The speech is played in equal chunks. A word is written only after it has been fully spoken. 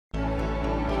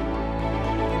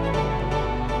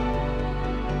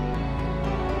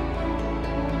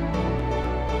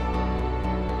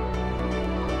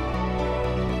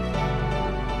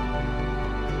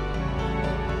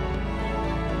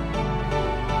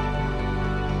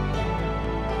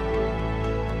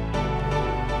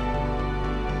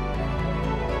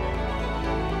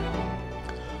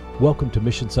Welcome to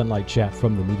Mission SONlight Chat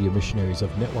from the Media Missionaries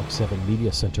of Network 7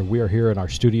 Media Center. We are here in our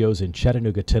studios in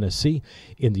Chattanooga, Tennessee,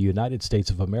 in the United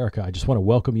States of America. I just want to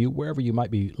welcome you wherever you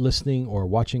might be listening or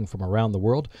watching from around the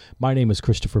world. My name is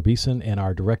Christopher Beeson, and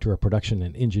our Director of Production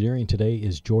and Engineering today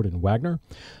is Jordan Wagner.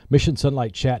 Mission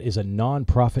SONlight Chat is a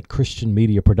non-profit Christian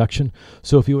media production,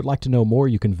 so if you would like to know more,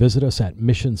 you can visit us at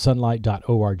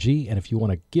missionsonlight.org, and if you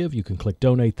want to give, you can click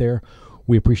Donate there.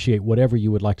 We appreciate whatever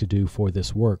you would like to do for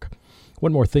this work.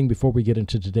 One more thing before we get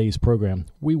into today's program.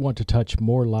 We want to touch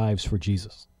more lives for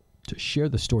Jesus, to share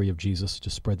the story of Jesus, to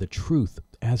spread the truth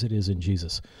as it is in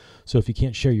Jesus. So if you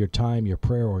can't share your time, your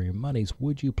prayer, or your monies,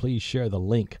 would you please share the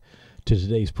link to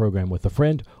today's program with a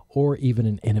friend or even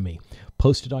an enemy?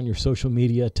 Post it on your social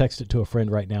media, text it to a friend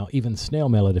right now, even snail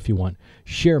mail it if you want.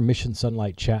 Share Mission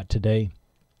SONlight Chat today.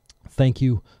 Thank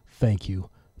you, thank you,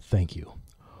 thank you.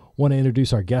 Want to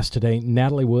introduce our guest today,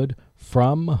 Natalie Wood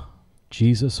from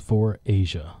Jesus for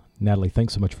Asia. Natalie,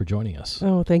 thanks so much for joining us.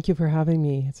 Oh, thank you for having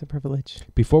me. It's a privilege.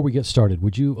 Before we get started,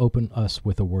 would you open us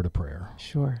with a word of prayer?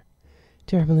 Sure.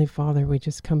 Dear Heavenly Father, we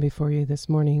just come before you this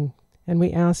morning, and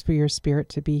we ask for your Spirit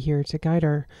to be here to guide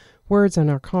our words and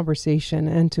our conversation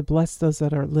and to bless those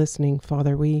that are listening.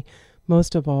 Father, we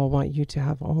most of all want you to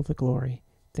have all the glory.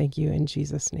 Thank you in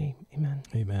Jesus' name. Amen.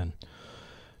 Amen.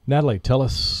 Natalie, tell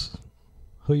us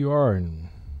who you are and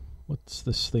what's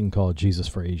this thing called Jesus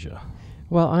for Asia?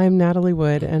 Well, I'm Natalie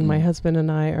Wood, and my husband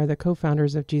and I are the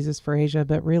co-founders of Jesus for Asia,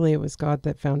 but really it was God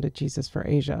that founded Jesus for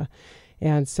Asia.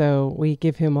 And so we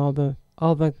give him all the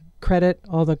credit,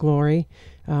 all the glory.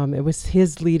 It was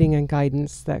his leading and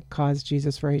guidance that caused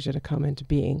Jesus for Asia to come into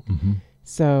being. Mm-hmm.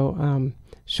 So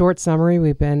short summary,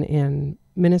 we've been in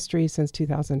ministry since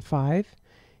 2005,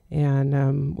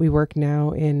 and we work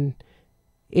now in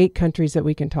 8 countries that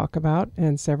we can talk about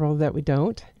and several that we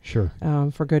don't. Sure.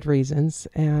 For good reasons.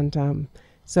 And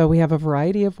so we have a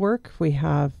variety of work. We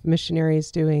have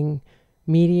missionaries doing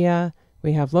media.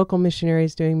 We have local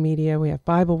missionaries doing media. We have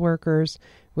Bible workers.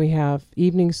 We have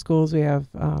evening schools. We have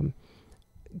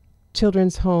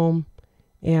children's home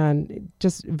and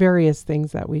just various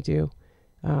things that we do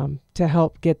to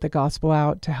help get the gospel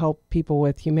out, to help people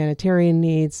with humanitarian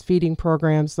needs, feeding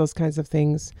programs, those kinds of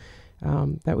things.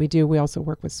 That we do. We also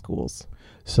work with schools.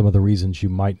 Some of the reasons you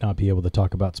might not be able to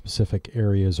talk about specific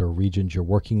areas or regions you're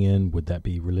working in, would that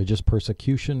be religious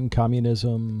persecution,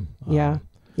 communism? Yeah,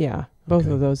 both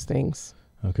of those things.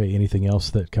 Okay, anything else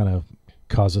that kind of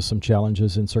causes some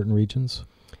challenges in certain regions?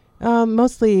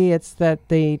 Mostly it's that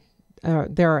there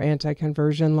are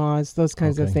anti-conversion laws, those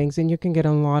kinds of things, and you can get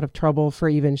in a lot of trouble for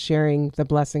even sharing the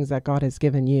blessings that God has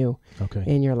given you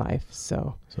in your life.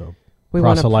 So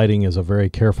proselyting is a very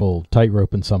careful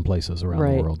tightrope in some places around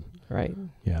the world. Right.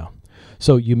 Yeah.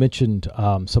 So you mentioned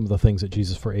some of the things that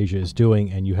Jesus for Asia is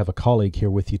doing, and you have a colleague here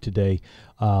with you today,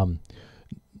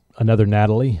 another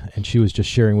Natalie, and she was just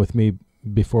sharing with me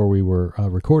before we were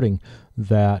recording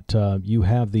that you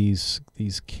have these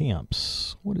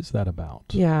camps. What is that about?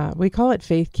 Yeah, we call it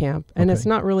Faith Camp, and it's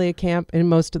not really a camp in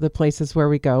most of the places where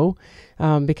we go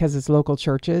because it's local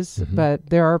churches, but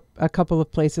there are a couple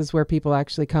of places where people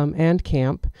actually come and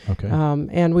camp,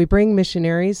 and we bring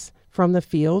missionaries from the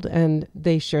field, and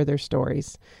they share their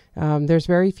stories. There's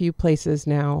very few places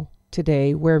now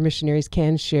today where missionaries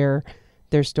can share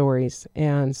their stories,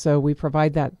 and so we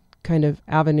provide that kind of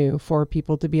avenue for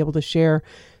people to be able to share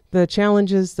the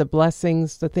challenges, the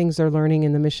blessings, the things they're learning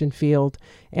in the mission field,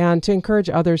 and to encourage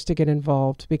others to get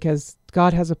involved because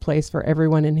God has a place for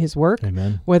everyone in his work.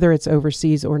 Amen. Whether it's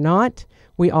overseas or not,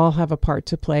 we all have a part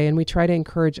to play, and we try to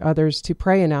encourage others to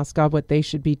pray and ask God what they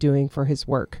should be doing for his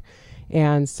work.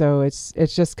 And so it's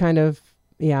just kind of,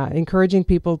 encouraging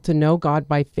people to know God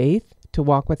by faith, to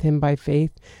walk with him by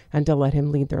faith, and to let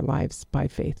him lead their lives by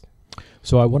faith.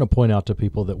 So I want to point out to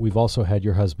people that we've also had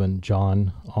your husband,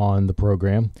 John, on the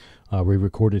program. We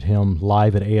recorded him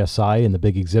live at ASI in the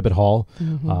big exhibit hall,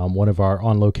 one of our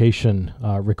on-location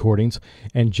recordings.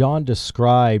 And John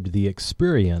described the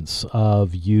experience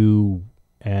of you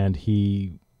and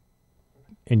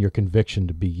your conviction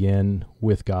to begin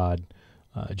with God,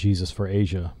 Jesus for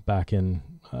Asia, back in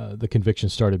the conviction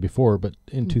started before, but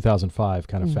in 2005,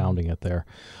 kind of founding it there.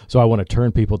 So I want to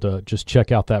turn people to just check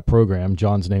out that program.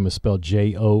 John's name is spelled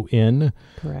Jon.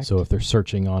 Correct. So if they're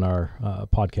searching on our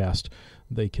podcast,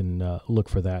 they can look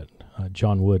for that.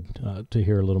 John Wood, to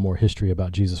hear a little more history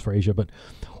about Jesus for Asia. But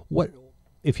what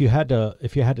if you had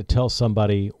to tell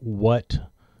somebody what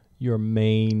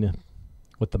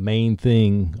the main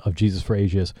thing of Jesus for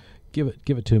Asia is? Give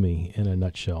it to me in a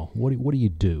nutshell. What do you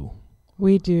do?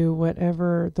 We do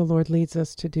whatever the Lord leads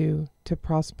us to do to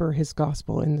prosper his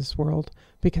gospel in this world,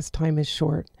 because time is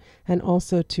short, and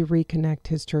also to reconnect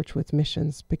his church with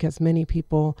missions, because many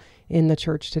people in the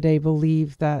church today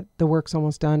believe that the work's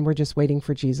almost done. We're just waiting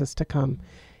for Jesus to come.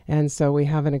 And so we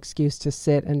have an excuse to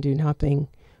sit and do nothing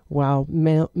while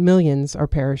millions are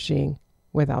perishing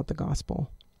without the gospel.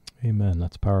 Amen.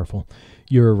 That's powerful.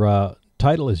 Your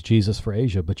title is Jesus for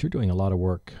Asia, but you're doing a lot of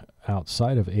work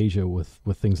outside of Asia with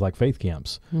things like faith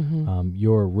camps. Mm-hmm.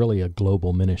 You're really a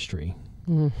global ministry.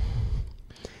 Mm.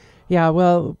 Yeah,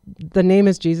 well, the name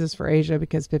is Jesus for Asia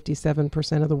because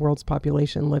 57% of the world's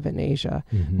population live in Asia.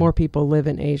 Mm-hmm. More people live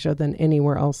in Asia than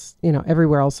anywhere else,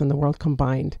 everywhere else in the world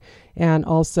combined. And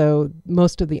also,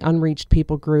 most of the unreached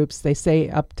people groups, they say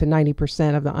up to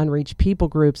 90% of the unreached people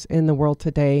groups in the world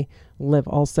today live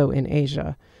also in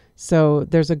Asia. So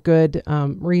there's a good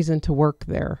reason to work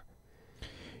there.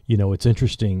 It's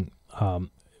interesting,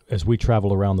 as we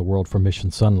travel around the world for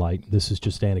Mission SONlight, this is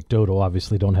just anecdotal,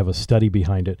 obviously don't have a study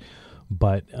behind it,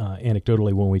 but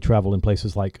anecdotally when we travel in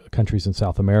places like countries in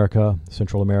South America,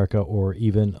 Central America, or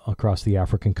even across the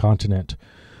African continent,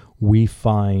 we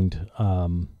find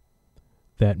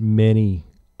that many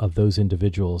of those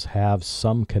individuals have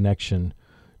some connection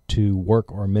to work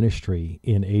or ministry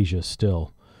in Asia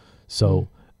still. So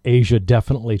Asia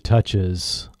definitely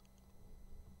touches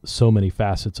so many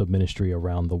facets of ministry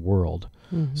around the world.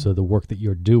 Mm-hmm. So the work that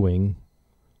you're doing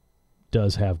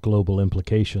does have global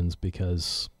implications,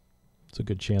 because it's a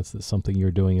good chance that something you're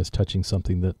doing is touching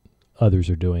something that others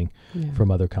are doing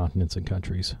from other continents and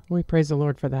countries. We praise the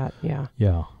Lord for that. Yeah.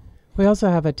 Yeah. We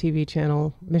also have a TV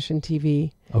channel, Mission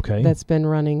TV, that's been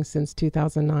running since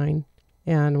 2009.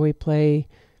 And we play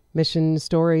mission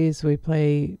stories. We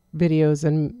play videos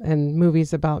and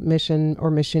movies about mission or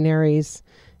missionaries.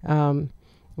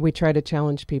 We try to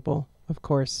challenge people, of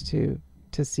course, to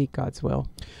seek God's will.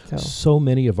 So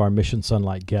many of our Mission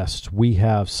SONlight guests we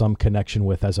have some connection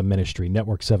with as a ministry.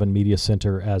 Network 7 Media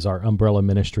Center as our umbrella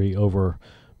ministry over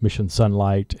Mission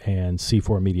SONlight and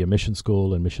C4 Media Mission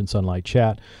School and Mission SONlight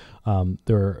Chatt.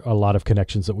 There are a lot of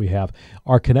connections that we have.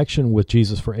 Our connection with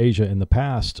Jesus for Asia in the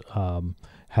past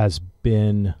has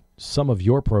been some of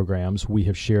your programs we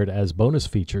have shared as bonus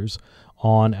features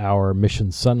on our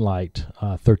Mission SONlight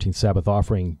 13th Sabbath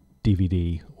Offering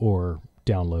DVD or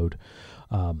download.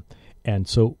 And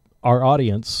so our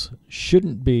audience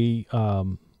shouldn't be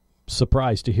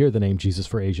surprised to hear the name Jesus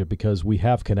for Asia, because we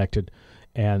have connected.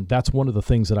 And that's one of the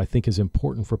things that I think is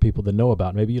important for people to know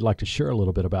about. Maybe you'd like to share a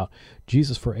little bit about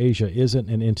Jesus for Asia isn't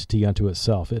an entity unto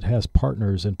itself. It has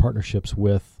partners and partnerships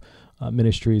with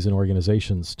ministries and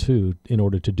organizations too, in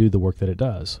order to do the work that it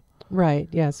does. Right.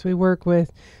 Yes. We work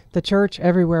with the church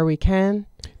everywhere we can.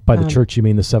 By the church, you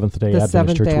mean the Seventh-day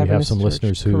Adventist Church? We have Adventist some Church,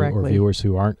 listeners or viewers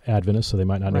who aren't Adventists, so they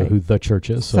might not know who the church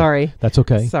is. So Sorry. That's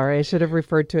okay. Sorry. I should have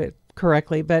referred to it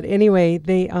correctly. But anyway,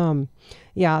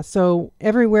 so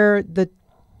everywhere the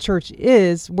church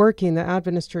is working, the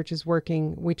Adventist Church is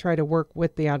working, we try to work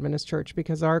with the Adventist Church,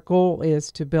 because our goal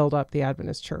is to build up the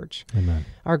Adventist Church. Amen.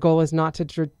 Our goal is not to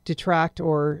detract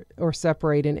or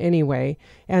separate in any way.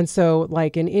 And so,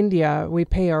 like in India, we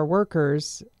pay our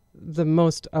workers, the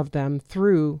most of them,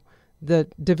 through the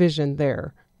division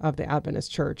there of the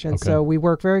Adventist Church. And so we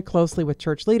work very closely with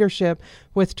church leadership,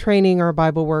 with training our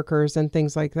Bible workers and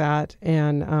things like that,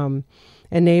 and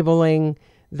enabling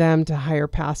them to hire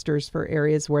pastors for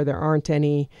areas where there aren't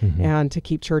any, and to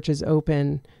keep churches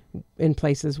open in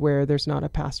places where there's not a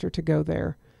pastor to go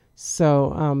there.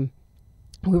 So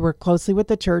we work closely with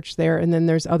the church there, and then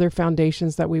there's other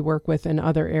foundations that we work with in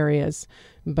other areas.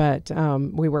 But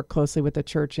we work closely with the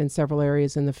church in several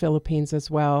areas in the Philippines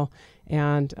as well,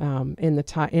 and in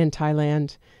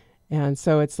Thailand. And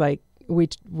so it's like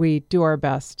we do our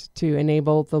best to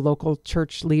enable the local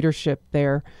church leadership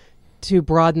there to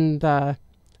broaden the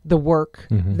work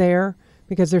there,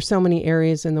 because there's so many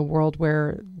areas in the world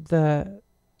where the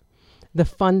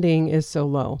funding is so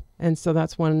low. And so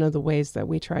that's one of the ways that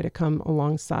we try to come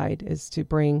alongside, is to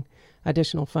bring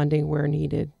additional funding where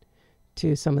needed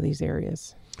to some of these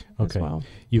areas as well.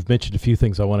 You've mentioned a few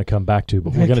things I want to come back to,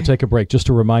 but we're going to take a break. Just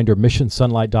a reminder,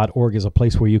 missionsonlight.org is a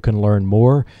place where you can learn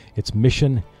more. It's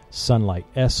Mission SONlight,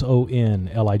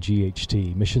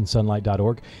 SONlight,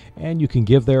 missionsonlight.org. And you can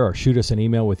give there or shoot us an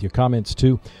email with your comments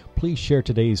too. Please share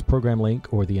today's program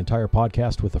link or the entire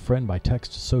podcast with a friend by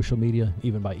text, social media,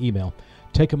 even by email.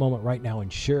 Take a moment right now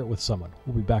and share it with someone.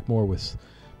 We'll be back more with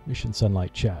Mission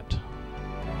SONlight Chat.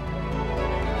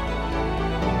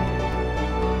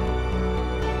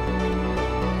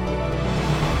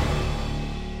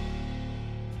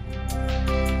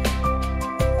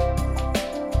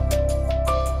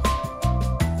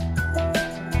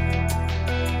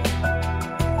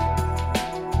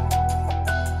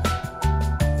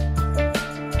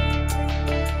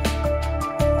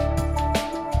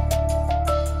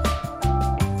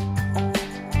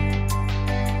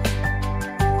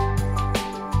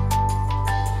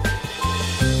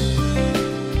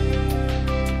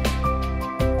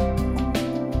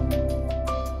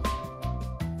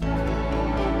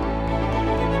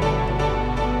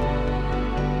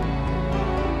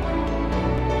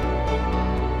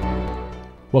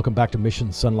 Welcome back to Mission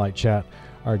SONlight Chat.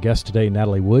 Our guest today,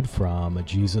 Natalie Wood from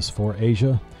Jesus for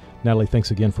Asia. Natalie,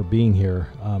 thanks again for being here.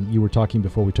 You were talking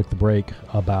before we took the break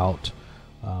about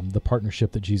the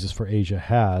partnership that Jesus for Asia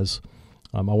has.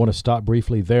 I want to stop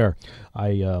briefly there.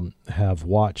 I have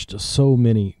watched so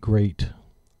many great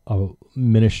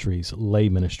ministries, lay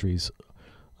ministries,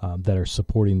 that are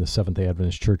supporting the Seventh-day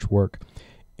Adventist Church work.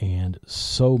 And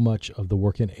so much of the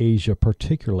work in Asia,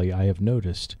 particularly, I have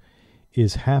noticed,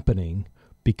 is happening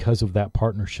because of that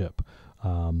partnership.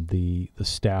 The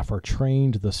staff are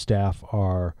trained, the staff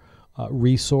are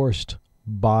resourced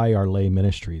by our lay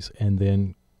ministries, and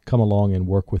then come along and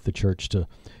work with the church to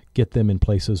get them in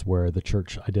places where the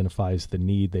church identifies the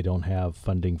need. They don't have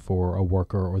funding for a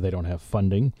worker, or they don't have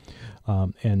funding.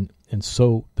 And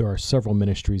so there are several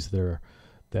ministries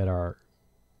that are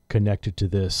connected to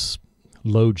this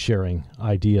load-sharing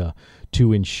idea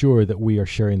to ensure that we are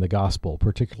sharing the gospel,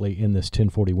 particularly in this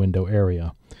 1040 window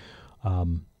area.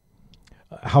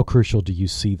 How crucial do you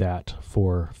see that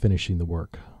for finishing the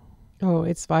work? Oh,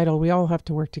 it's vital. We all have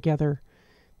to work together.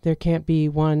 There can't be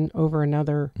one over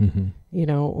another,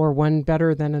 or one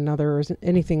better than another, or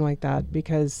anything like that,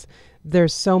 because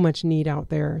there's so much need out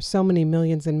there, so many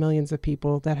millions and millions of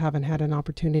people that haven't had an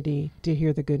opportunity to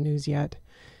hear the good news yet.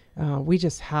 We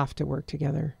just have to work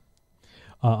together.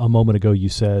 A moment ago, you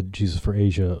said Jesus for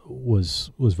Asia was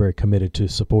very committed to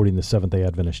supporting the Seventh-day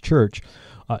Adventist Church.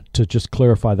 To just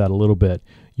clarify that a little bit,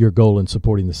 your goal in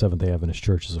supporting the Seventh-day Adventist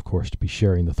Church is, of course, to be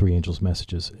sharing the three angels'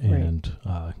 messages and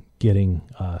getting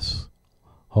us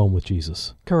home with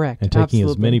Jesus. Correct. And taking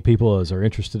absolutely. as many people as are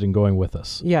interested in going with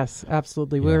us. Yes,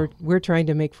 absolutely. Yeah. We're trying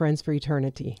to make friends for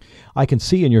eternity. I can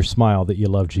see in your smile that you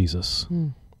love Jesus.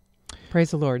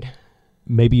 Praise the Lord.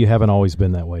 Maybe you haven't always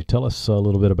been that way. Tell us a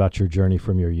little bit about your journey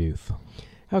from your youth.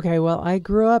 Okay, well, I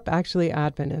grew up actually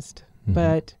Adventist,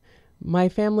 but my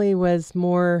family was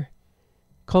more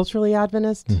culturally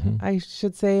Adventist, I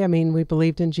should say. I mean, we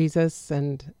believed in Jesus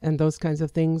and those kinds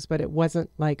of things, but it wasn't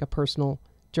like a personal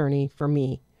journey for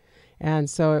me. And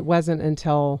so it wasn't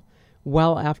until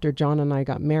well after John and I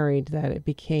got married that it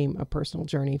became a personal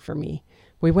journey for me.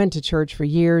 We went to church for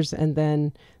years, and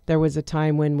then there was a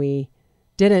time when we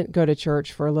didn't go to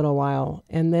church for a little while,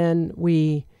 and then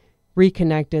we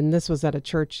reconnected, and this was at a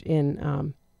church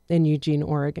in Eugene,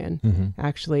 Oregon,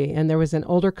 actually. And there was an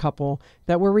older couple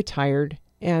that were retired,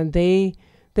 and they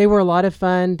were a lot of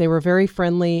fun. They were very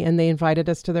friendly, and they invited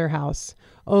us to their house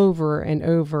over and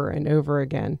over and over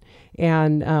again.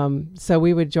 And so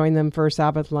we would join them for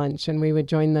Sabbath lunch, and we would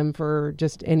join them for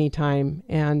just any time.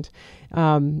 And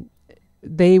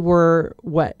they were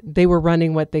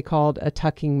running what they called a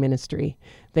tucking ministry.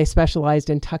 They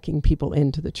specialized in tucking people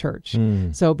into the church.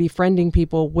 So befriending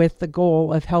people with the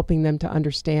goal of helping them to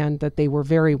understand that they were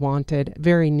very wanted,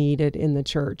 very needed in the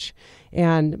church.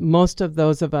 And most of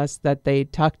those of us that they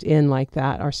tucked in like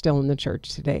that are still in the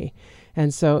church today.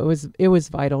 And so it was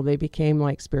vital. They became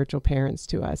like spiritual parents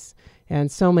to us. And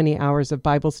so many hours of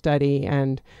Bible study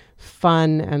and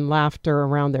fun and laughter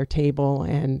around their table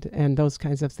and those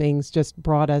kinds of things just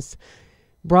brought us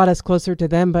closer to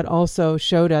them, but also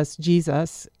showed us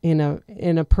Jesus in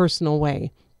a personal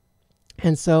way.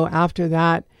 And so after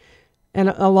that, and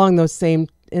along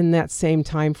in that same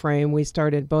time frame,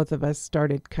 both of us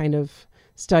started kind of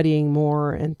studying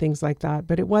more and things like that.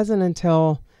 But it wasn't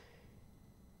until,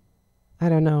 I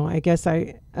don't know, I guess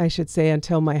I should say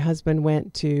until my husband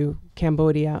went to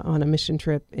Cambodia on a mission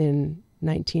trip in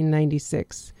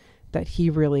 1996 that he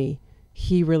really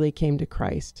came to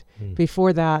Christ.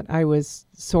 Before that, I was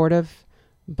sort of,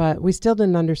 but we still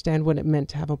didn't understand what it meant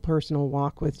to have a personal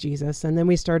walk with Jesus. And then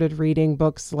we started reading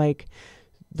books like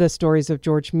the stories of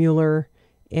George Mueller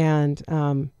and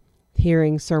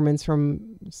hearing sermons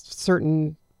from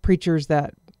certain preachers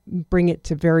that bring it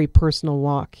to very personal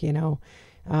walk,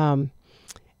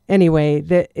 Anyway,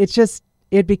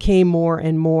 it became more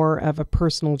and more of a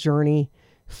personal journey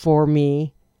for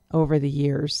me over the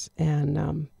years.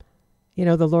 And,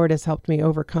 the Lord has helped me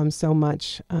overcome so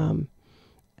much.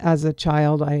 As a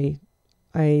child, I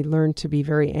learned to be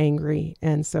very angry.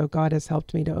 And so God has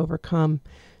helped me to overcome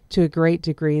to a great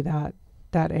degree that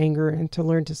anger and to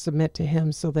learn to submit to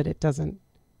Him so that it doesn't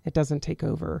take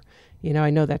over. I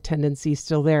know that tendency is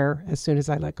still there as soon as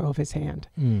I let go of His hand.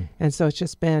 And so it's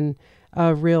just been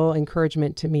a real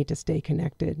encouragement to me to stay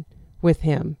connected with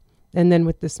Him. And then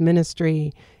with this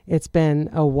ministry, it's been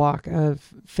a walk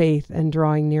of faith and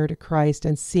drawing near to Christ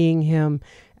and seeing Him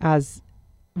as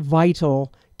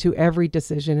vital to every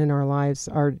decision in our lives.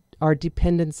 Our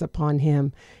dependence upon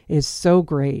Him is so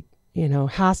great,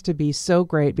 has to be so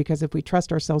great, because if we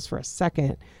trust ourselves for a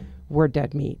second, we're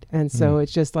dead meat. And so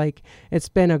it's just like, it's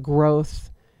been a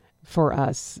growth for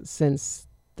us since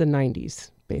the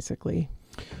 90s, basically.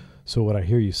 So what I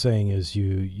hear you saying is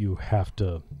you have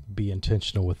to be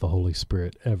intentional with the Holy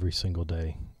Spirit every single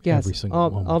day. Yes, every single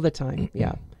moment. All the time.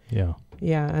 Yeah. Yeah.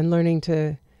 Yeah, and learning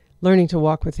to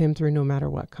walk with him through no matter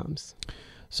what comes.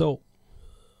 So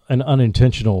an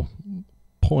unintentional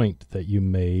point that you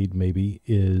made maybe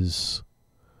is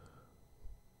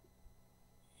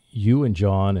you and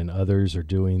John and others are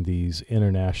doing these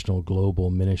international global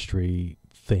ministry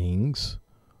things,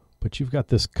 but you've got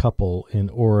this couple in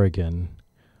Oregon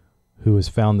who has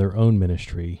found their own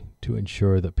ministry to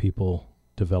ensure that people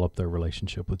develop their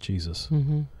relationship with Jesus.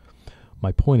 Mm-hmm.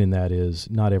 My point in that is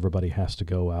not everybody has to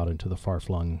go out into the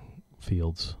far-flung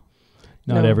fields.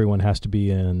 Not everyone has to be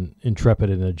intrepid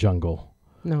in a jungle.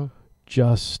 No.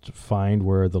 Just find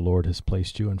where the Lord has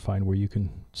placed you and find where you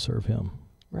can serve him.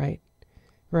 Right.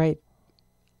 Right.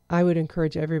 I would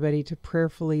encourage everybody to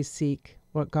prayerfully seek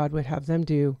what God would have them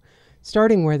do,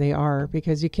 starting where they are,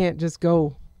 because you can't just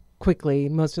go quickly.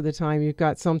 Most of the time you've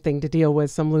got something to deal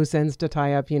with, some loose ends to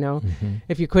tie up, Mm-hmm.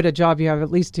 If you quit a job, you have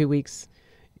at least 2 weeks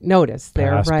notice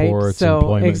there, passports, right? So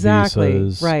employment exactly,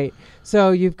 visas. Right.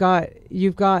 So you've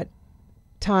got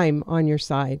time on your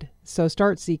side. So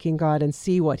start seeking God and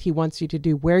see what he wants you to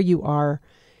do where you are,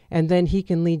 and then he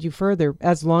can lead you further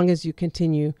as long as you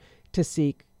continue to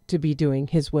seek to be doing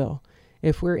his will.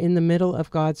 If we're in the middle of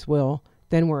God's will,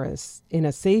 then we're in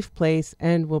a safe place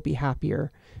and we'll be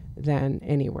happier than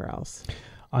anywhere else.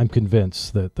 I'm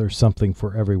convinced that there's something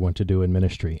for everyone to do in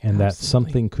ministry, and Absolutely. that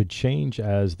something could change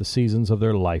as the seasons of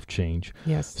their life change.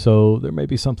 Yes. So there may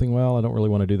be something, well, I don't really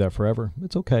want to do that forever.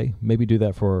 It's okay. Maybe do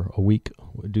that for a week,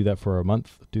 do that for a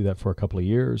month, do that for a couple of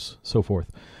years, so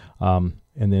forth.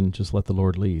 And then just let the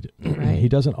Lord lead. Right. He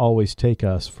doesn't always take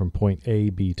us from point A,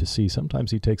 B to C. Sometimes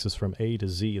he takes us from A to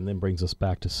Z and then brings us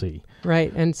back to C.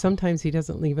 Right. And sometimes he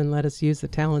doesn't even let us use the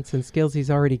talents and skills he's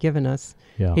already given us.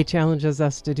 Yeah. He challenges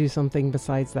us to do something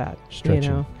besides that.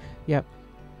 Stretching. Yep.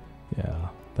 Yeah,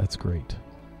 that's great.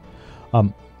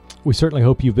 We certainly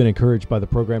hope you've been encouraged by the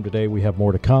program today. We have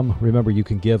more to come. Remember, you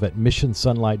can give at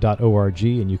missionsonlight.org,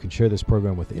 and you can share this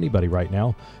program with anybody right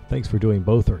now. Thanks for doing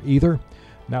both or either.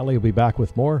 Natalie will be back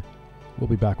with more. We'll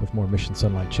be back with more Mission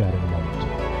Sunlight Chat in a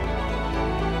moment.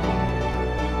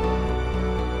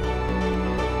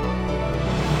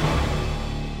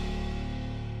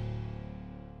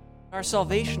 Our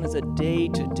salvation is a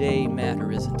day-to-day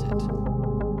matter, isn't it?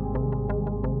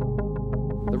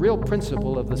 The real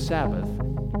principle of the Sabbath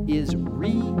is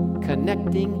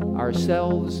reconnecting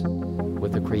ourselves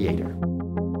with the Creator.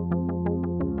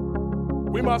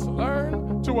 We must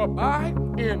learn to abide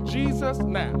in Jesus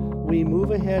now. We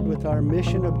move ahead with our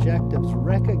mission objectives,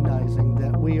 recognizing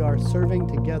that we are serving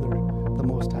together the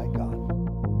Most High God.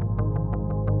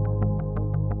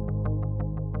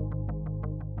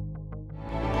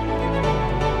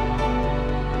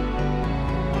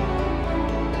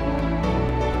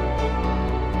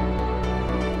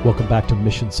 Welcome back to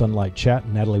Mission Sunlight Chat.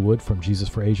 Natalie Wood from Jesus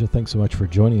for Asia. Thanks so much for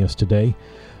joining us today.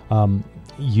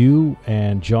 You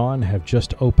and John have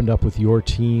just opened up with your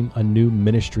team a new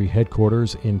ministry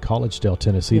headquarters in Collegedale,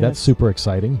 Tennessee. Yes. That's super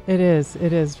exciting. It is.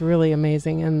 It is really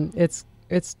amazing. And it's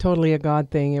totally a God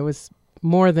thing. It was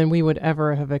more than we would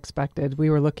ever have expected.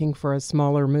 We were looking for a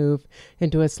smaller move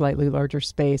into a slightly larger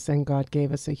space, and God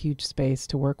gave us a huge space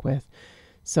to work with.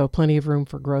 So plenty of room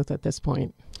for growth at this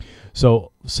point.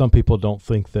 So some people don't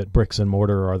think that bricks and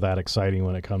mortar are that exciting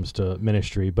when it comes to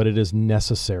ministry, but it is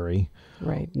necessary.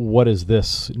 Right. What does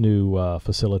this new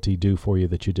facility do for you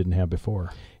that you didn't have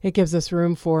before? It gives us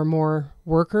room for more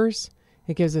workers.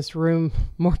 It gives us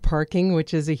more parking,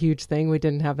 which is a huge thing. We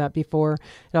didn't have that before.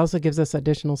 It also gives us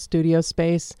additional studio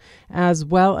space, as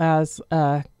well as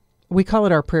we call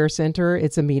it our prayer center.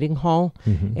 It's a meeting hall,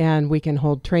 and we can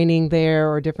hold training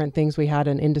there or different things. We had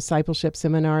an in-discipleship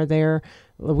seminar there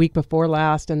the week before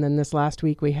last, and then this last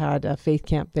week we had a faith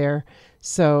camp there.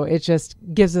 So it just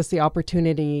gives us the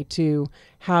opportunity to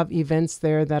have events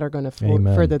there that are going to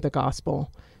further the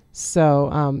gospel. So,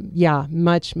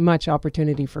 much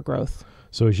opportunity for growth.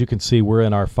 So as you can see, we're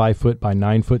in our 5-foot by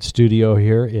 9-foot studio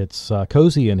here. It's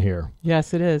cozy in here.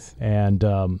 Yes, it is. And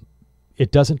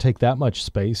it doesn't take that much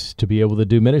space to be able to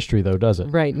do ministry, though, does it?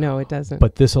 Right. No, it doesn't.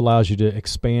 But this allows you to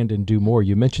expand and do more.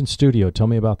 You mentioned studio. Tell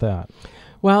me about that.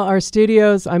 Well, our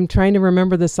studios, I'm trying to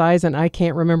remember the size, and I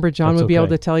can't remember. John would be able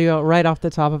to tell you right off the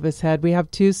top of his head. We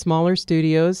have 2 smaller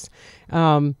studios.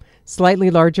 Slightly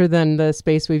larger than the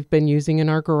space we've been using in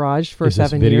our garage for 7 years.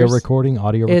 Is this video recording,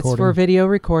 audio recording? It's for video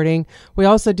recording. We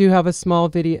also do have a small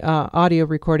video audio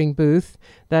recording booth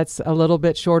that's a little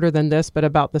bit shorter than this, but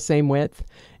about the same width.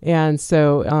 And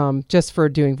so just for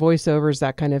doing voiceovers,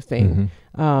 that kind of thing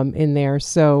in there.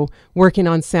 So working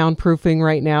on soundproofing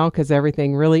right now because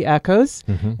everything really echoes,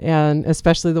 and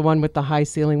especially the one with the high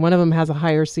ceiling. One of them has a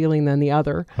higher ceiling than the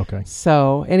other. Okay.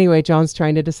 So anyway, John's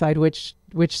trying to decide which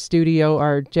studio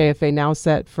our JFA Now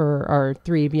set for our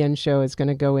 3ABN show is going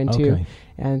to go into. Okay.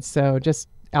 And so just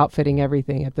outfitting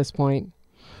everything at this point.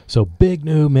 So big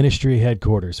new ministry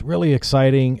headquarters, really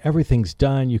exciting. Everything's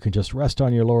done. You can just rest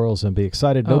on your laurels and be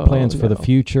excited. No plans for the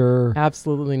future.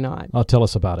 Absolutely not. Tell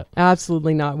us about it.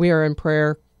 Absolutely not. We are in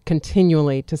prayer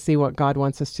continually to see what God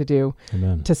wants us to do.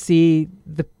 Amen. To see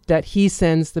that he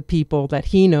sends the people that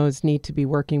he knows need to be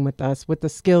working with us with the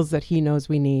skills that he knows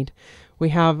we need. We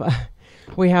have a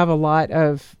lot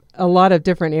of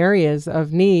different areas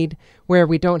of need where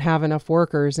we don't have enough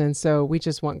workers. And so we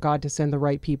just want God to send the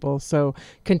right people. So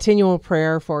continual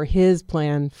prayer for his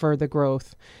plan for the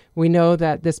growth. We know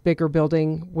that this bigger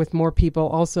building with more people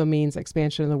also means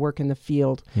expansion of the work in the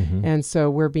field. And so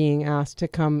we're being asked to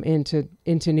come into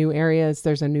new areas.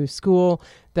 There's a new school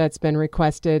that's been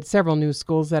requested, several new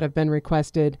schools that have been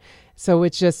requested. So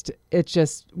it's just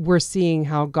we're seeing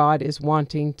how God is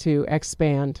wanting to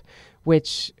expand,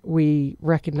 which we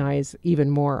recognize even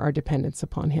more our dependence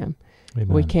upon him. Amen.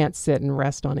 We can't sit and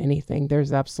rest on anything.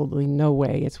 There's absolutely no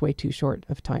way. It's way too short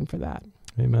of time for that.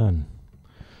 Amen.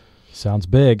 Sounds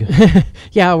big.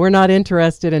 Yeah, we're not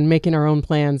interested in making our own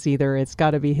plans either. It's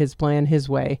got to be his plan, his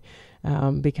way,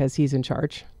 because he's in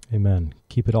charge. Amen.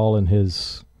 Keep it all in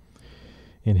his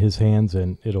hands,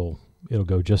 and it'll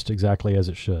go just exactly as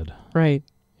it should. Right.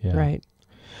 Yeah. Right.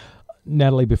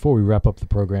 Natalie, before we wrap up the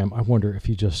program, I wonder if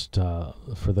you just,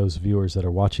 for those viewers that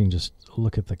are watching, just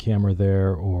look at the camera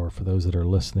there, or for those that are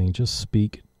listening, just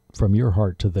speak from your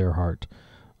heart to their heart,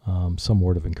 some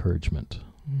word of encouragement.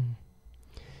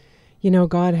 You know,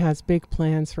 God has big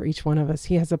plans for each one of us.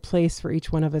 He has a place for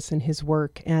each one of us in his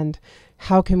work. And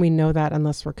how can we know that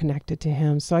unless we're connected to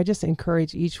him? So I just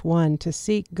encourage each one to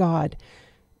seek God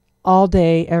all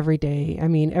day, every day. I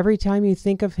mean, every time you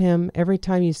think of him, every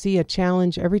time you see a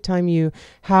challenge, every time you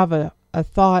have a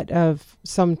thought of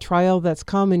some trial that's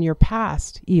come in your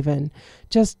past, even,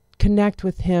 just connect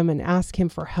with him and ask him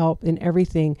for help in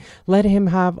everything. Let him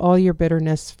have all your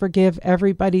bitterness. Forgive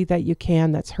everybody that you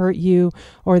can that's hurt you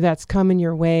or that's come in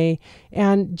your way.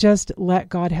 And just let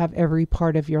God have every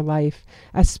part of your life,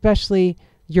 especially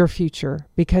your future,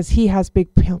 because he has big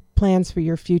plans for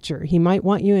your future. He might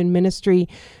want you in ministry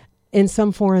in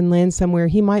some foreign land somewhere.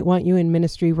 He might want you in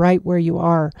ministry right where you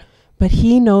are, but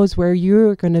he knows where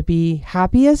you're going to be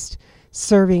happiest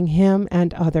serving him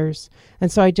and others.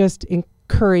 And so I just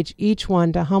encourage each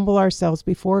one to humble ourselves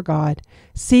before God,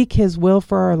 seek his will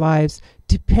for our lives,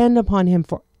 depend upon him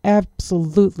for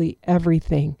absolutely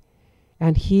everything.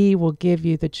 And he will give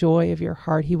you the joy of your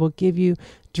heart. He will give you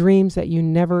dreams that you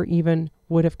never even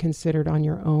would have considered on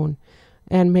your own.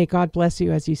 And may God bless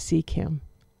you as you seek him.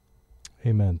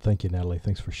 Amen. Thank you, Natalie.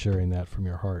 Thanks for sharing that from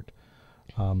your heart.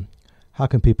 How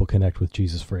can people connect with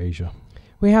Jesus for Asia?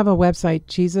 We have a website,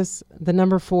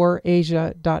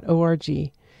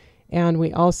 Jesus4Asia.org. And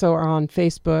we also are on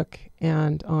Facebook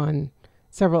and on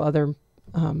several other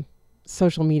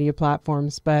social media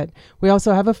platforms. But we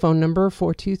also have a phone number,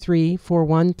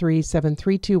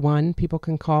 423-413-7321. People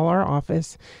can call our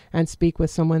office and speak with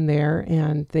someone there,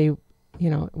 and they,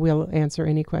 we'll answer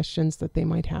any questions that they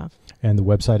might have. And the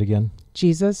website again?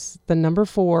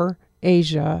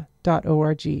 Jesus4Asia.org.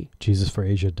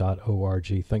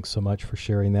 JesusForAsia.org. Thanks so much for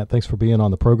sharing that. Thanks for being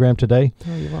on the program today.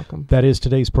 Oh, you're welcome. That is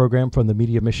today's program from the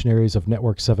Media Missionaries of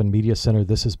Network 7 Media Center.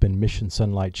 This has been Mission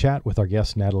SONlight Chat with our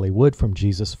guest, Natalie Wood from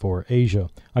Jesus for Asia.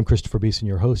 I'm Christopher Beeson,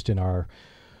 your host, and our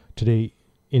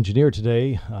engineer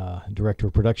today, director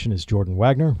of production is Jordan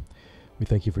Wagner. We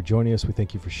thank you for joining us. We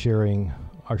thank you for sharing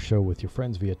our show with your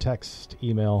friends via text,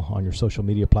 email, on your social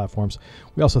media platforms.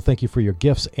 We also thank you for your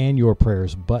gifts and your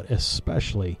prayers, but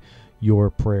especially your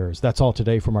prayers. That's all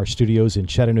today from our studios in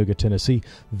Chattanooga, Tennessee.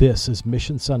 This is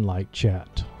Mission SONlight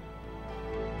Chat.